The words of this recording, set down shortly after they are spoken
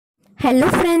Hello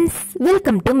friends,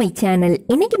 welcome to my channel.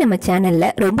 இன்னைக்கு நம்ம சேனல்ல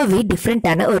ரொம்பவே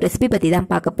டிஃபரெண்டான ஒரு ரெசிபி பத்தி தான்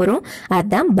பார்க்க போறோம்.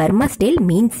 அதான் பர்மா ஸ்டைல்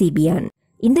மீன் சீபியான்.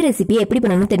 இந்த ரெசிபி எப்படி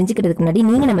பண்ணணும்னு தெரிஞ்சுக்கிறதுக்கு முன்னாடி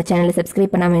நீங்க நம்ம சேனலை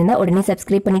சப்ஸ்கிரைப் பண்ணாம இருந்தா உடனே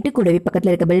சப்ஸ்கிரைப் பண்ணிட்டு கூடவே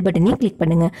பக்கத்துல இருக்க பெல் பட்டனையும் கிளிக்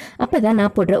பண்ணுங்க. அப்பதான்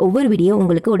நான் போடுற ஒவ்வொரு வீடியோ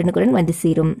உங்களுக்கு உடனுக்குடன் வந்து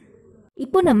சேரும்.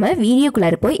 இப்போ நம்ம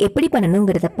வீடியோக்குள்ளார போய் எப்படி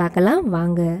பண்ணணுங்கிறத பார்க்கலாம்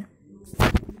வாங்க.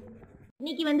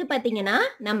 இன்னைக்கு வந்து பாத்தீங்கன்னா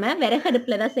நம்ம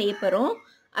விறகடுப்புல தான் செய்ய போறோம்.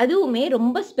 அதுவுமே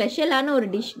ரொம்ப ஸ்பெஷலான ஒரு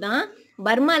டிஷ் தான்.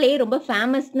 பர்மாலேயே ரொம்ப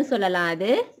ஃபேமஸ்னு சொல்லலாம்.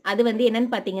 அது வந்து என்னன்னு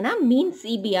பார்த்தீங்கன்னா மீன்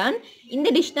சீபியான். இந்த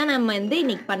டிஷ் தான் நம்ம வந்து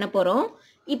இன்னைக்கு பண்ண போகிறோம்.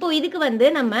 இப்போ இதுக்கு வந்து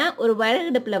நம்ம ஒரு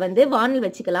விறகடுப்பில் வந்து வானல்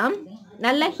வச்சுக்கலாம்.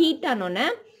 நல்லா ஹீட் ஆனோன்னே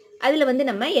அதில் வந்து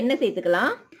நம்ம எண்ணெய்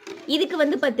சேர்த்துக்கலாம். இதுக்கு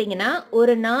வந்து பார்த்தீங்கன்னா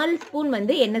ஒரு 4 ஸ்பூன்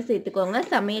வந்து எண்ணெய் சேர்த்துக்கோங்க.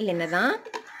 சமையல் எண்ணெய் தான்.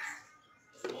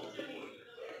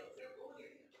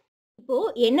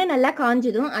 இப்போது எண்ணெய் நல்லா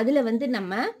காஞ்சதும் அதில் வந்து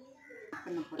நம்ம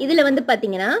இதில் வந்து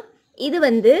பார்த்தீங்கன்னா இது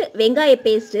வந்து வெங்காய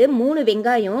பேஸ்ட்டு 3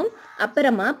 வெங்காயம்,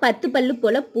 அப்புறமா 10 பல்லு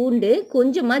போல் பூண்டு,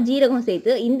 கொஞ்சமாக ஜீரகம்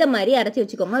சேர்த்து இந்த மாதிரி அரைச்சி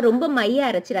வச்சுக்கோங்க. ரொம்ப மையாக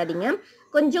அரைச்சிடாதீங்க,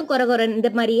 கொஞ்சம் கொர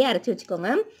இந்த மாதிரியே அரைச்சி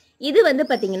வச்சுக்கோங்க. இது வந்து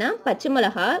பார்த்திங்கன்னா பச்சை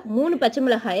மிளகா 3 பச்சை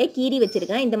மிளகாயை கீறி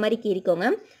வச்சுருக்கேன். இந்த மாதிரி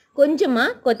கீறிக்கோங்க.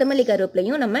 கொஞ்சமாக கொத்தமல்லி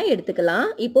கருவேப்பிலையும் நம்ம எடுத்துக்கலாம்.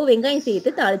 இப்போது வெங்காயம்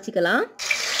சேர்த்து தாளிச்சிக்கலாம்.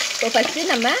 இப்போ ஃபஸ்ட்டு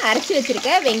நம்ம அரைச்சி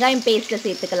வச்சுருக்க வெங்காயம் பேஸ்ட்டை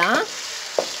சேர்த்துக்கலாம்.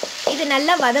 இது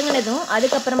நல்லா வதங்கினதும்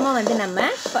அதுக்கப்புறமா வந்து நம்ம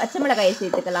பச்சை மிளகாயை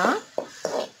சேர்த்துக்கலாம்.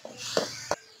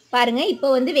 பாருங்க, இப்போ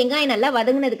வந்து வெங்காயம் நல்லா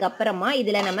வதங்கினதுக்கு அப்புறமா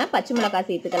இதில் நம்ம பச்சை மிளகாய்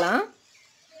சேர்த்துக்கலாம்.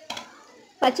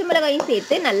 பச்சை மிளகாயும்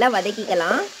சேர்த்து நல்லா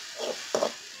வதக்கிக்கலாம்.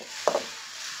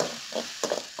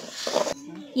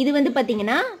 இது வந்து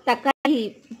பார்த்தீங்கன்னா தக்காளி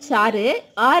சாறு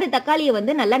 6 தக்காளியை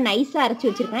வந்து நல்லா நைஸாக அரைச்சி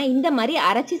வச்சுருக்கேன். இந்த மாதிரி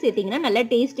அரைச்சி சேர்த்திங்கன்னா நல்லா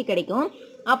டேஸ்ட்டு கிடைக்கும்.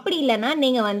 அப்படி இல்லைன்னா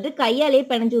நீங்கள் வந்து கையாலே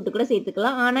பிணைஞ்சு விட்டு கூட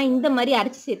சேர்த்துக்கலாம். ஆனால் இந்த மாதிரி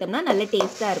அரைச்சி சேர்த்தோம்னா நல்ல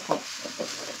டேஸ்ட்டாக இருக்கும்.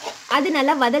 அது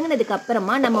நல்லா வதங்கினதுக்கு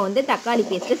அப்புறமா நம்ம வந்து தக்காளி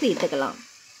பேஸ்ட்டை சேர்த்துக்கலாம்.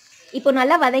 இப்போ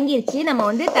நல்லா வதங்கிருச்சு. நம்ம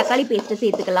வந்து தக்காளி பேஸ்ட்டை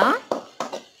சேர்த்துக்கலாம்.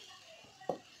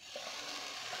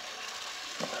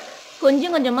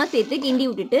 கொஞ்சம் கொஞ்சமாக சேர்த்து கிண்டி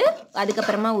விட்டுட்டு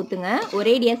அதுக்கப்புறமா ஊற்றுங்க.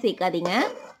 ஒரேடியாக சேர்க்காதீங்க.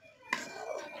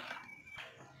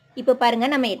 இப்போ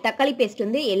பாருங்கள், நம்ம தக்காளி பேஸ்ட்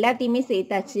வந்து எல்லாத்தையுமே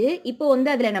சேர்த்தாச்சு. இப்போ வந்து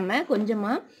அதில் நம்ம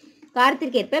கொஞ்சமாக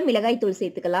காரத்திற்கு ஏற்ப மிளகாய் தூள்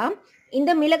சேர்த்துக்கலாம்.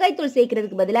 இந்த மிளகாய் தூள்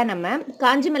சேர்க்கறதுக்கு பதிலாக நம்ம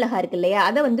காஞ்சி மிளகாய் இருக்கு இல்லையா,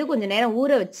 அதை வந்து கொஞ்சம் நேரம்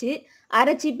ஊற வச்சு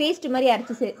அரைச்சி பேஸ்ட் மாதிரி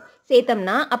அரைச்சி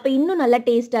சேர்த்தோம்னா அப்போ இன்னும் நல்லா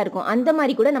டேஸ்ட்டாக இருக்கும். அந்த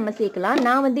மாதிரி கூட நம்ம சேர்க்கலாம்.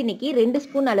 நான் வந்து இன்றைக்கி 2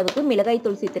 ஸ்பூன் அளவுக்கு மிளகாய்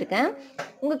தூள் சேர்த்துருக்கேன்.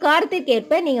 உங்கள் காரத்திற்கு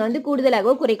ஏற்ப நீங்கள் வந்து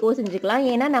கூடுதலாகவோ குறைக்கவோ செஞ்சுக்கலாம்.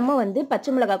 ஏன்னா நம்ம வந்து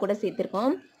பச்சை மிளகாய் கூட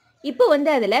சேர்த்துருக்கோம். இப்போ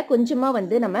வந்து அதில் கொஞ்சமாக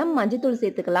வந்து நம்ம மஞ்சத்தூள்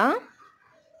சேர்த்துக்கலாம்.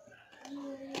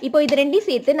 இப்போ இது ரெண்டையும்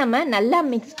சேர்த்து நம்ம நல்லா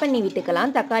மிக்ஸ் பண்ணி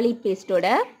விட்டுக்கலாம் தக்காளி பேஸ்ட்டோட.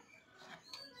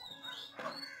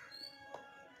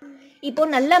 இப்போ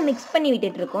நல்லா மிக்ஸ் பண்ணி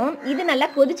விட்டுட்டு இருக்கோம். இது நல்லா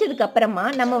கொதிச்சதுக்கு அப்புறமா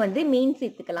நம்ம வந்து மீன்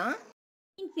சேர்த்துக்கலாம்.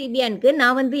 மீன் சீபியானுக்கு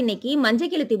நான் வந்து இன்னைக்கு மஞ்சள்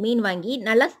கிழத்து மீன் வாங்கி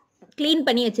நல்லா க்ளீன்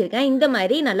பண்ணி வச்சுருக்கேன். இந்த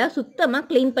மாதிரி நல்லா சுத்தமாக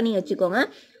க்ளீன் பண்ணி வச்சுக்கோங்க.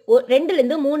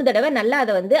 2லேருந்து 3 தடவை நல்லா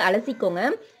அதை வந்து அலசிக்கோங்க.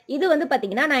 இது வந்து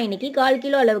பார்த்திங்கன்னா நான் இன்னைக்கு 1/4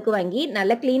 கிலோ அளவுக்கு வாங்கி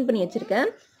நல்லா க்ளீன் பண்ணி வச்சுருக்கேன்.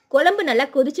 குழம்பு நல்லா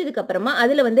கொதிச்சதுக்கு அப்புறமா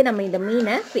அதில் வந்து நம்ம இந்த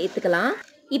மீனை சேர்த்துக்கலாம்.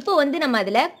 இப்போ வந்து நம்ம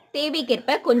அதில்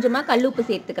தேவைக்கேற்ப கொஞ்சமாக கல்லுப்பு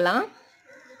சேர்த்துக்கலாம்.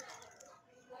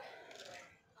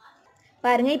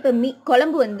 பாருங்கள், இப்போ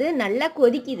குழம்பு வந்து நல்லா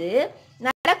கொதிக்குது.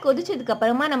 நல்லா கொதிச்சதுக்கு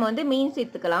அப்புறமா நம்ம வந்து மீன்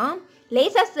சேர்த்துக்கலாம்.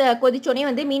 லேசாக கொதிச்சோடனே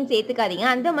வந்து மீன் சேர்த்துக்காதீங்க.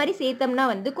 அந்த மாதிரி சேர்த்தோம்னா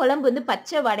வந்து குழம்பு வந்து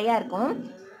பச்சை வடையாக இருக்கும்.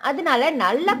 அதனால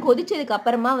நல்லா கொதிச்சதுக்கு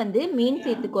அப்புறமா வந்து மீன்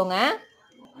சேர்த்துக்கோங்க.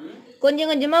 கொஞ்சம்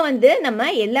கொஞ்சமாக வந்து நம்ம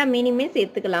எல்லா மீனுமே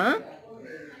சேர்த்துக்கலாம்.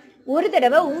 ஒரு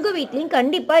தடவை உங்கள் வீட்லேயும்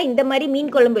கண்டிப்பாக இந்த மாதிரி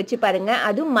மீன் குழம்பு வச்சு பாருங்கள்.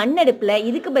 அதுவும் மண் அடுப்பில்.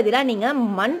 இதுக்கு பதிலாக நீங்கள்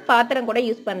மண் பாத்திரம் கூட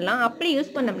யூஸ் பண்ணலாம். அப்படி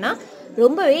யூஸ் பண்ணோம்னா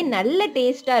ரொம்பவே நல்ல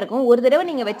டேஸ்ட்டாக இருக்கும். ஒரு தடவை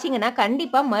நீங்கள் வச்சிங்கன்னா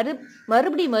கண்டிப்பாக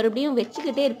மறுபடியும்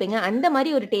வச்சுக்கிட்டே இருப்பீங்க. அந்த மாதிரி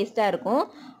ஒரு டேஸ்ட்டாக இருக்கும்.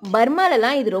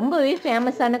 பர்மாலலாம் இது ரொம்பவே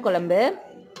ஃபேமஸான குழம்பு.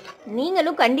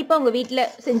 நீங்களும் கண்டிப்பாக உங்கள் வீட்டில்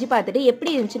செஞ்சு பார்த்துட்டு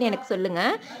எப்படி இருந்துச்சுன்னு எனக்கு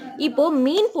சொல்லுங்கள். இப்போது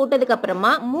மீன்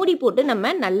போட்டதுக்கப்புறமா மூடி போட்டு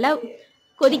நம்ம நல்லா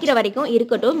கொதிக்கிற வரைக்கும்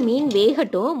இருக்கட்டும். மீன்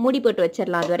வேகட்டும். மூடி போட்டு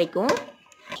வச்சிடலாம் அது வரைக்கும்.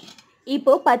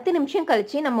 இப்போது 10 நிமிஷம்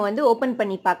கழித்து நம்ம வந்து ஓப்பன்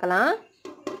பண்ணி பார்க்கலாம்.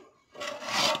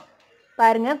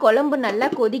 பாருங்கள், குழம்பு நல்லா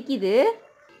கொதிக்குது.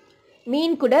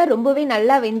 மீன் கூட ரொம்பவே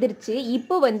நல்லா வெந்துருச்சு.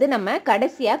 இப்போ வந்து நம்ம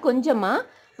கடைசியாக கொஞ்சமாக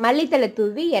மல்லித்தழை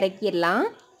தூவி இறக்கிடலாம்.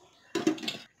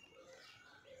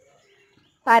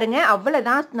 பாருங்கள்,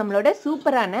 அவ்வளோதான். நம்மளோட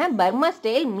சூப்பரான பர்மா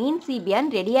ஸ்டைல் மீன்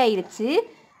சீபியான் ரெடி ஆயிடுச்சு.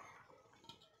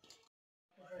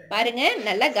 பாருங்க,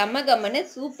 நல்லா கம்மன்னு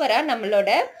சூப்பராக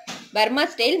நம்மளோட பர்மா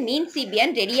ஸ்டைல் மீன்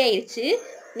சீபியான் ரெடி ஆயிடுச்சு.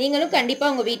 நீங்களும்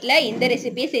கண்டிப்பாக உங்கள் வீட்டில் இந்த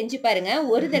ரெசிபியை செஞ்சு பாருங்கள்.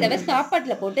 ஒரு தடவை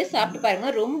சாப்பாட்டில் போட்டு சாப்பிட்டு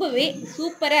பாருங்கள். ரொம்பவே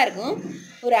சூப்பராக இருக்கும்.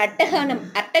 ஒரு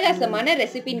அட்டகாசமான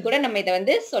ரெசிபின்னு கூட நம்ம இதை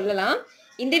வந்து சொல்லலாம்.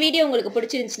 இந்த வீடியோ உங்களுக்கு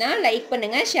பிடிச்சிருந்துச்சுன்னா லைக்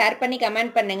பண்ணுங்கள், ஷேர் பண்ணி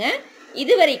கமெண்ட் பண்ணுங்கள்.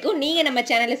 இது வரைக்கும் நீங்கள் நம்ம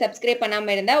சேனலை சப்ஸ்கிரைப்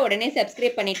பண்ணாமல் இருந்தால் உடனே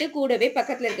சப்ஸ்கிரைப் பண்ணிவிட்டு கூடவே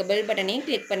பக்கத்தில் இருக்க பெல் பட்டனையும்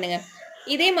கிளிக் பண்ணுங்கள்.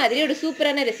 இதே மாதிரி ஒரு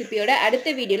சூப்பரான ரெசிபியோட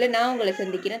அடுத்த வீடியோவில் நான் உங்களை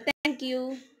சந்திக்கிறேன். தேங்க்யூ.